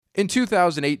In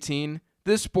 2018,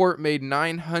 this sport made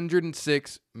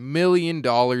 $906 million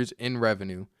in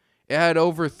revenue. It had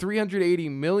over 380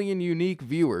 million unique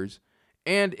viewers,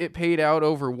 and it paid out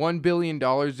over $1 billion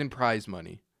in prize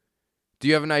money. Do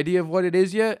you have an idea of what it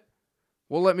is yet?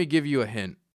 Well, let me give you a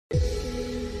hint.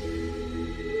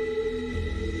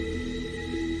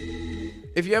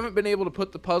 If you haven't been able to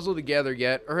put the puzzle together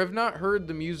yet, or have not heard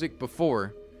the music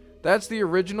before, that's the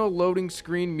original loading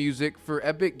screen music for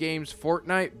Epic Games'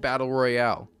 Fortnite Battle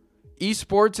Royale.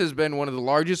 Esports has been one of the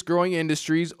largest growing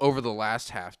industries over the last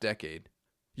half-decade.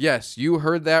 Yes, you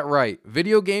heard that right.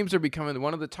 Video games are becoming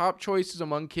one of the top choices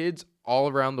among kids all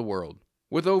around the world.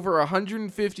 With over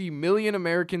 150 million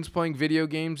Americans playing video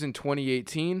games in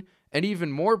 2018, and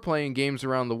even more playing games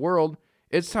around the world,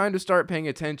 it's time to start paying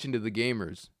attention to the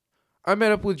gamers. I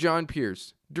met up with John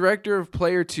Pierce, director of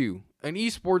Player 2, an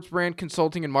esports brand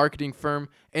consulting and marketing firm,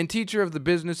 and teacher of the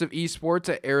business of esports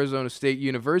at Arizona State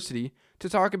University, to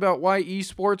talk about why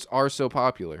esports are so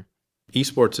popular.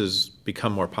 Esports has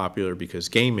become more popular because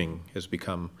gaming has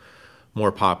become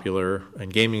more popular,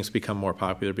 and gaming has become more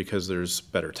popular because there's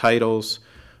better titles,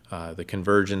 the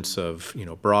convergence of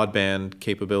broadband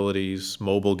capabilities,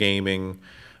 mobile gaming,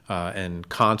 and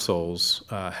consoles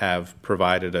have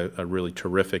provided a really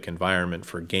terrific environment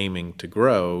for gaming to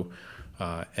grow,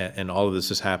 and all of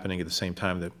this is happening at the same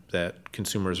time that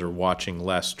consumers are watching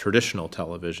less traditional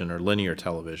television or linear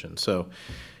television. So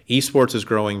esports is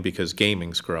growing because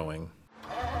gaming's growing.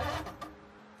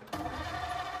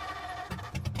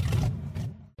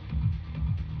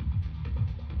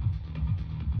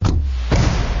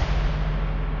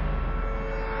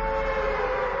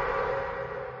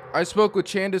 I spoke with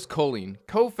Candace Colleen,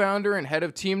 co-founder and head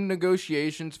of team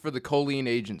negotiations for the Colleen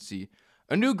Agency,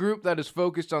 a new group that is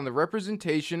focused on the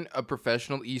representation of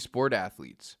professional esport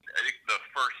athletes. I think the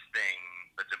first thing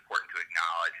that's important to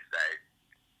acknowledge is that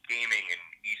gaming and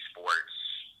esports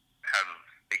have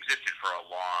existed for a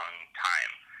long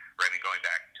time, right? I mean, going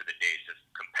back to the days of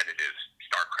competitive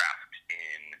StarCraft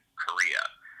in Korea.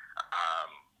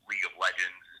 League of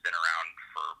Legends has been around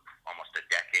for almost a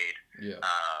decade. Yeah.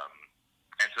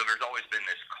 And so there's always been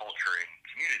this culture and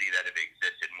community that have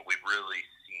existed, and what we've really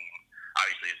seen,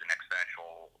 obviously, is an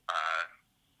exponential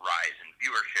rise in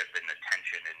viewership and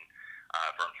attention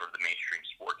from sort of the mainstream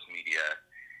sports media.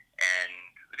 And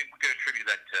I think we could attribute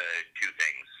that to two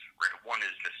things. Right? One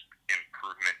is just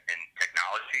improvement in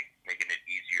technology, making it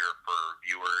easier for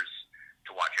viewers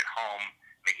to watch at home,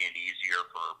 making it easier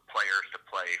for players to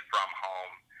play from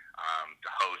home, to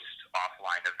host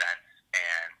offline events,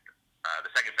 and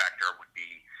the second factor would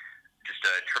be just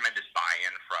a tremendous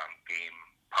buy-in from game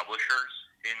publishers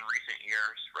in recent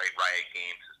years, right? Riot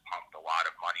Games has pumped a lot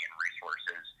of money and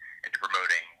resources into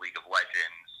promoting League of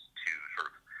Legends to sort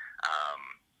of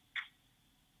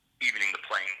evening the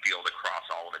playing field across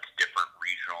all of its different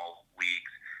regional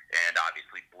leagues, and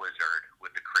obviously Blizzard,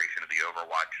 with the creation of the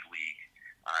Overwatch League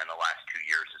in the last 2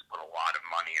 years, has put a lot of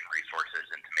money and resources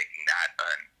into making that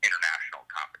an international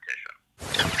competition.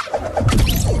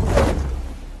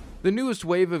 The newest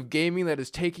wave of gaming that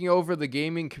is taking over the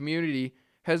gaming community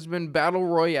has been Battle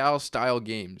Royale style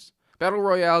games. Battle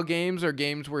Royale games are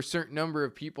games where a certain number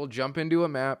of people jump into a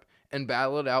map and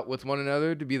battle it out with one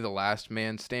another to be the last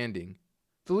man standing.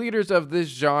 The leaders of this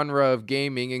genre of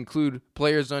gaming include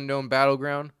PlayerUnknown's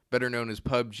Battleground, better known as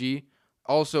PUBG,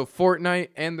 also Fortnite,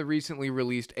 and the recently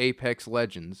released Apex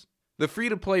Legends. The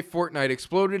free-to-play Fortnite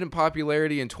exploded in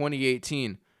popularity in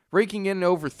 2018, raking in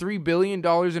over $3 billion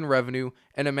in revenue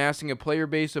and amassing a player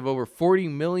base of over 40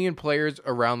 million players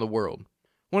around the world.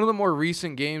 One of the more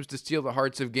recent games to steal the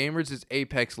hearts of gamers is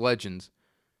Apex Legends.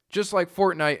 Just like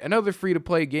Fortnite, another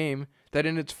free-to-play game that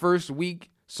in its first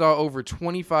week saw over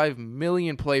 25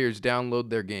 million players download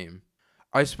their game.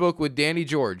 I spoke with Danny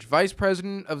George, Vice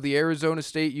President of the Arizona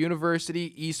State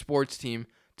University esports team,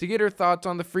 to get her thoughts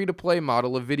on the free-to-play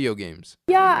model of video games.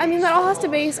 Yeah, I mean, that all has to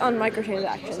base on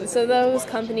microtransactions. So those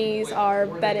companies are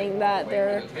betting that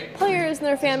their players and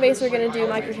their fan base are going to do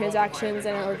microtransactions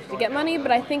in order to get money, but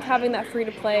I think having that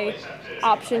free-to-play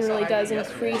option really does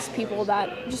increase people that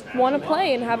just want to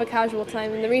play and have a casual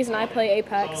time. And the reason I play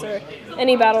Apex or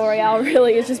any Battle Royale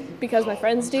really is just because my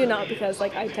friends do, not because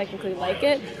I technically like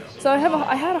it. So I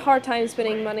had a hard time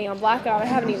spending money on Blackout. I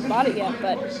haven't even bought it yet,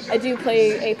 but I do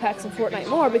play Apex and Fortnite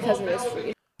more because it is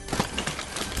free.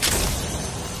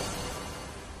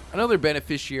 Another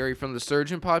beneficiary from the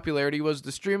surge in popularity was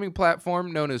the streaming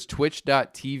platform known as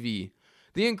Twitch.tv.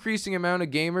 The increasing amount of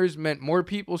gamers meant more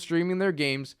people streaming their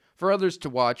games for others to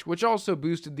watch, which also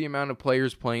boosted the amount of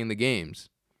players playing the games.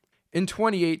 In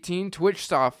 2018, Twitch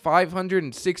saw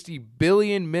 560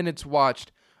 billion minutes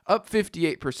watched, up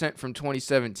 58% from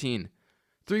 2017.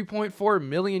 3.4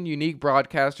 million unique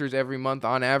broadcasters every month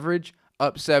on average,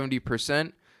 up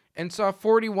 70%, and saw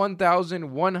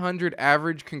 41,100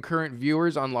 average concurrent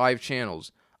viewers on live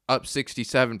channels, up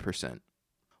 67%.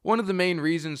 One of the main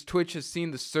reasons Twitch has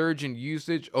seen the surge in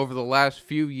usage over the last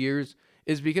few years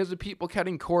is because of people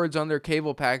cutting cords on their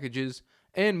cable packages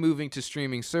and moving to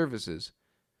streaming services.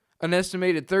 An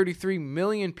estimated 33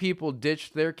 million people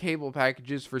ditched their cable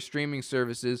packages for streaming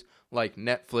services like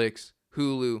Netflix,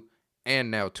 Hulu,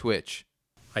 and now Twitch.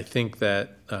 I think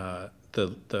that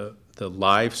the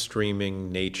live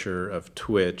streaming nature of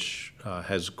Twitch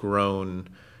has grown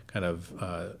kind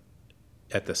of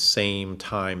at the same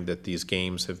time that these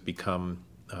games have become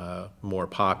more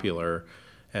popular,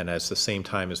 and at the same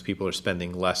time as people are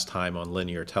spending less time on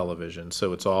linear television.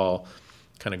 So it's all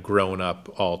kind of grown up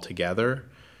all together.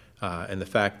 And the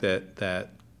fact that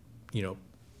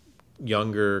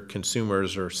younger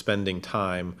consumers are spending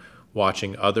time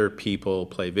watching other people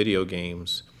play video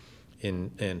games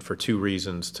and for two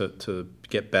reasons, to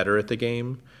get better at the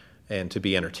game and to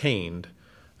be entertained,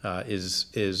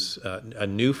 is a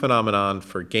new phenomenon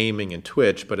for gaming and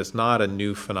Twitch, but it's not a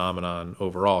new phenomenon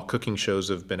overall. Cooking shows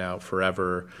have been out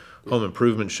forever. Home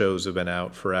improvement shows have been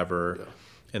out forever. Yeah.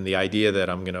 And the idea that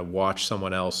I'm going to watch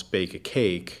someone else bake a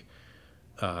cake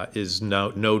is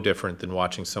no different than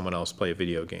watching someone else play a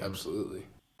video game. Absolutely.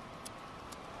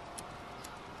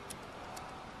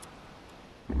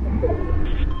 Certainly,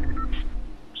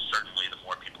 the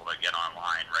more people that get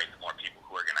online, right, the more people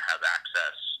who are going to have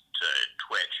access to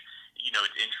Twitch. You know,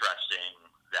 it's interesting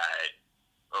that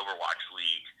Overwatch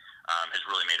League has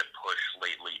really made a push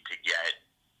lately to get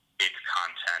its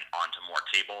content onto more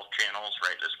cable channels,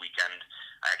 right? This weekend,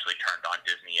 I actually turned on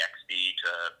Disney XD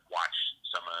to watch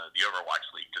some of the Overwatch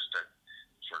League just to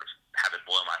sort of have it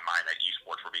blow my mind that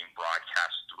esports were being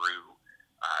broadcast through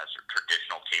sort of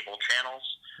traditional cable channels.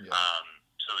 Yeah.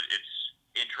 So it's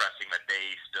interesting that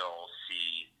they still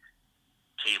see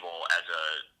cable as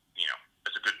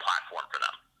a good platform for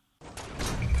them.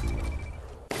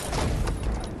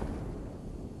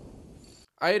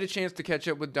 I had a chance to catch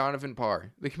up with Donovan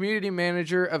Parr, the community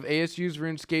manager of ASU's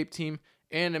RuneScape team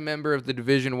and a member of the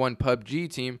Division I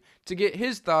PUBG team, to get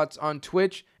his thoughts on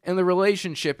Twitch and the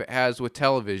relationship it has with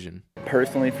television.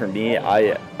 Personally, for me,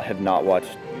 I have not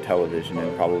watched television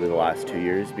in probably the last 2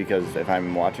 years, because if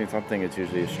I'm watching something, it's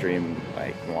usually a stream,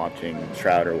 like watching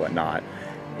Shroud or whatnot,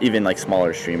 even like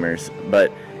smaller streamers.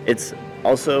 But it's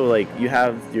also like you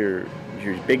have your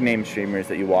big name streamers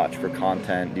that you watch for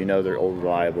content. You know they're old,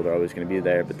 reliable, they're always going to be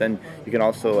there. But then you can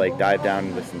also like dive down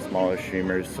into some smaller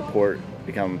streamers, support,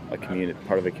 become a community,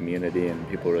 part of a community, and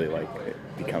people really like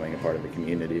becoming a part of a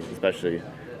community, especially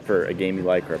for a game you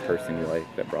like or a person you like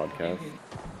that broadcasts.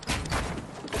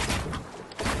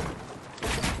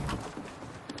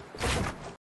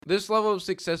 This level of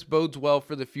success bodes well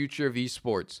for the future of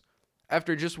esports.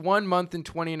 After just 1 month in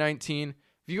 2019,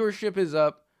 viewership is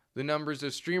up, the numbers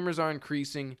of streamers are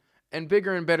increasing, and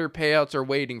bigger and better payouts are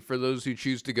waiting for those who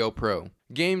choose to go pro.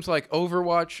 Games like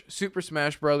Overwatch, Super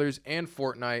Smash Bros., and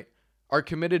Fortnite are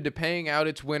committed to paying out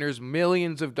its winners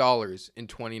millions of dollars in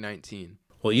 2019.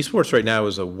 Well, esports right now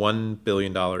is a $1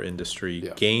 billion industry.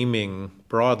 Yeah. Gaming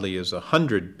broadly is a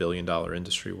 $100 billion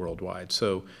industry worldwide.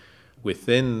 So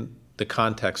within the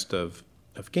context of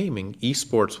gaming,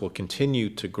 esports will continue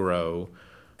to grow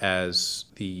as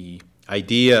the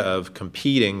idea of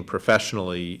competing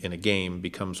professionally in a game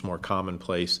becomes more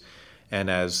commonplace, and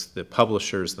as the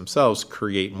publishers themselves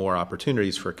create more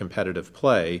opportunities for competitive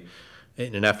play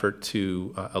in an effort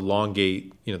to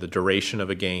elongate the duration of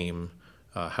a game,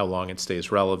 how long it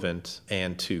stays relevant,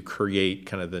 and to create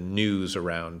kind of the news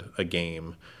around a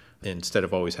game instead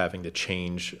of always having to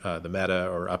change the meta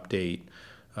or update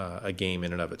a game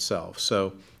in and of itself.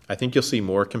 So I think you'll see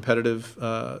more competitive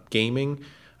gaming.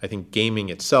 I think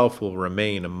gaming itself will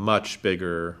remain a much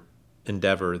bigger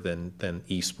endeavor than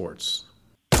esports.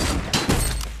 I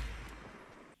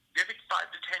think 5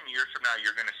 to 10 years from now,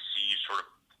 you're going to see sort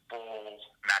of full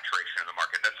maturation of the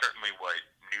market. That's certainly what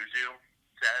Newzoo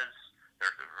says. They're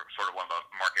sort of one of the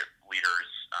market leaders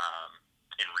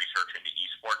in research into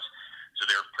esports. So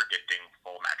they're predicting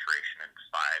full maturation in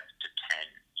 5 to 10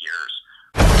 years.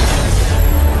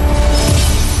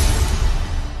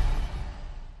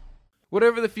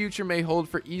 Whatever the future may hold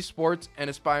for esports and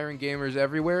aspiring gamers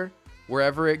everywhere,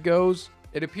 wherever it goes,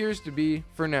 it appears to be,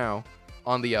 for now,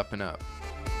 on the up and up.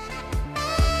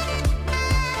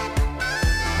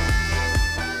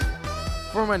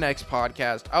 For my next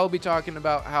podcast, I will be talking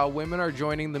about how women are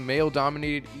joining the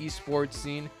male-dominated esports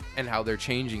scene and how they're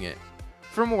changing it.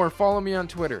 For more, follow me on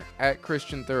Twitter at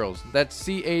Christian Thurls. That's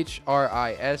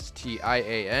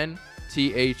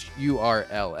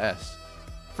ChristianThurls.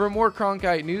 For more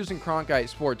Cronkite news and Cronkite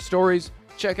sports stories,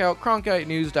 check out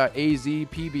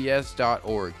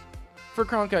cronkitenews.azpbs.org. For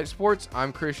Cronkite Sports,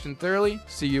 I'm Christian Thurley.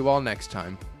 See you all next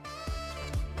time.